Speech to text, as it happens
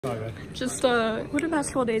Okay. Just what have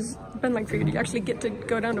basketball days been like for you? Do you actually get to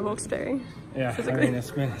go down to Wilkes-Barre? Yeah, physically? I mean it's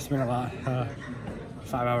been a lot.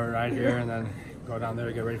 5-hour ride here and then go down there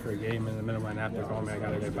to get ready for a game. In the middle of my nap, they call me. I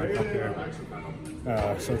gotta get back up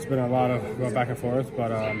here. So it's been a lot of going back and forth,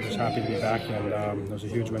 but I'm just happy to be back. And there was a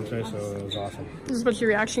huge win today, so it was awesome. What's your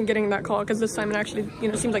reaction getting that call? Because this time it actually,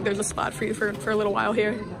 seems like there's a spot for you for a little while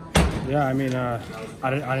here. Yeah, I mean, I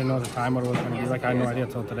didn't know at the time what it was going to be like. I had no idea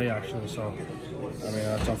until today, actually. So, I mean,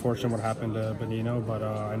 it's unfortunate what happened to Benino, but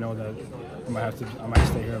I know that I might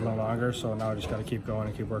stay here a little longer. So now I just got to keep going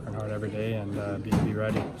and keep working hard every day and be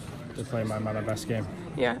ready to play my best game.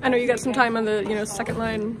 Yeah, I know you got some time on the second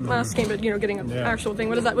line last game, but getting an actual thing.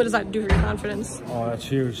 What does that do for your confidence? Oh, that's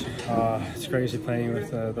huge. It's crazy playing with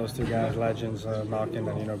those two guys, legends, Malkin,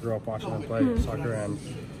 and grew up watching them play soccer, and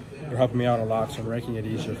they're helping me out a lot, so making it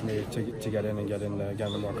easier for me to get in and get a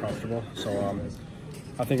little more comfortable. So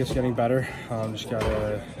I think it's getting better. I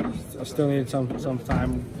still need some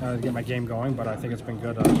time to get my game going, but I think it's been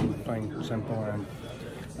good. I've been playing simple and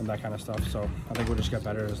that kind of stuff. So I think we'll just get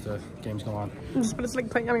better as the games go on. But it's like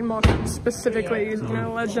playing, Malkin specifically,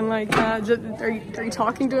 legend like that. Are you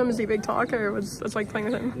talking to him? Is he a big talker? Or what's like playing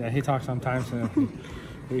with him? Yeah, he talks sometimes.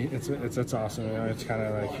 It's awesome. It's kind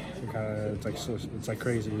of like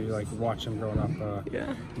crazy. You like watch him growing up.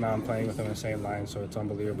 Now I'm playing with him in the same line, so it's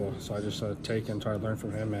unbelievable. So I just take and try to learn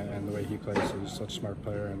from him and the way he plays. He's such a smart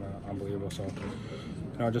player and unbelievable. So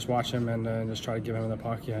just watch him and just try to give him the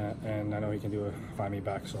puck. And I know he can find me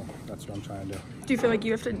back. So that's what I'm trying to do. Do you feel like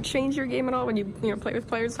you have to change your game at all when you play with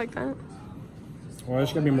players like that? Well, there's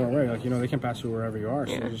got to be more aware. They can pass you wherever you are.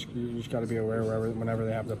 So you just got to be aware whenever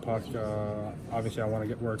they have the puck. Obviously, I want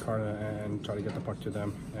to work hard and try to get the puck to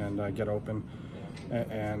them and get open.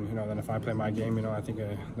 And then if I play my game, I think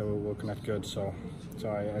that we'll connect good. So it's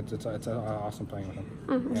awesome playing with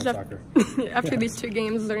them. And soccer. After these two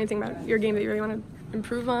games, is there anything about your game that you really want to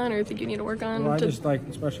improve on, or think you need to work on? Well,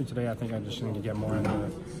 especially today, I think I just need to get more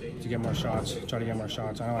to get more shots. Try to get more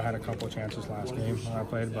shots. I know I had a couple of chances last game when I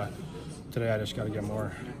played, but today I just got to get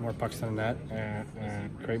more pucks to the net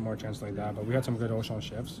and create more chances like that. But we had some good Ocean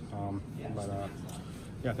shifts.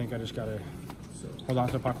 I think I just got to hold on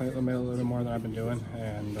to the puck a little bit more than I've been doing,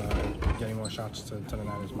 and getting more shots to the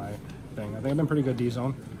net is my thing. I think I've been pretty good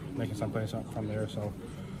D-zone, making some plays up from there. So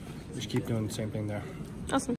just keep doing the same thing there. Awesome.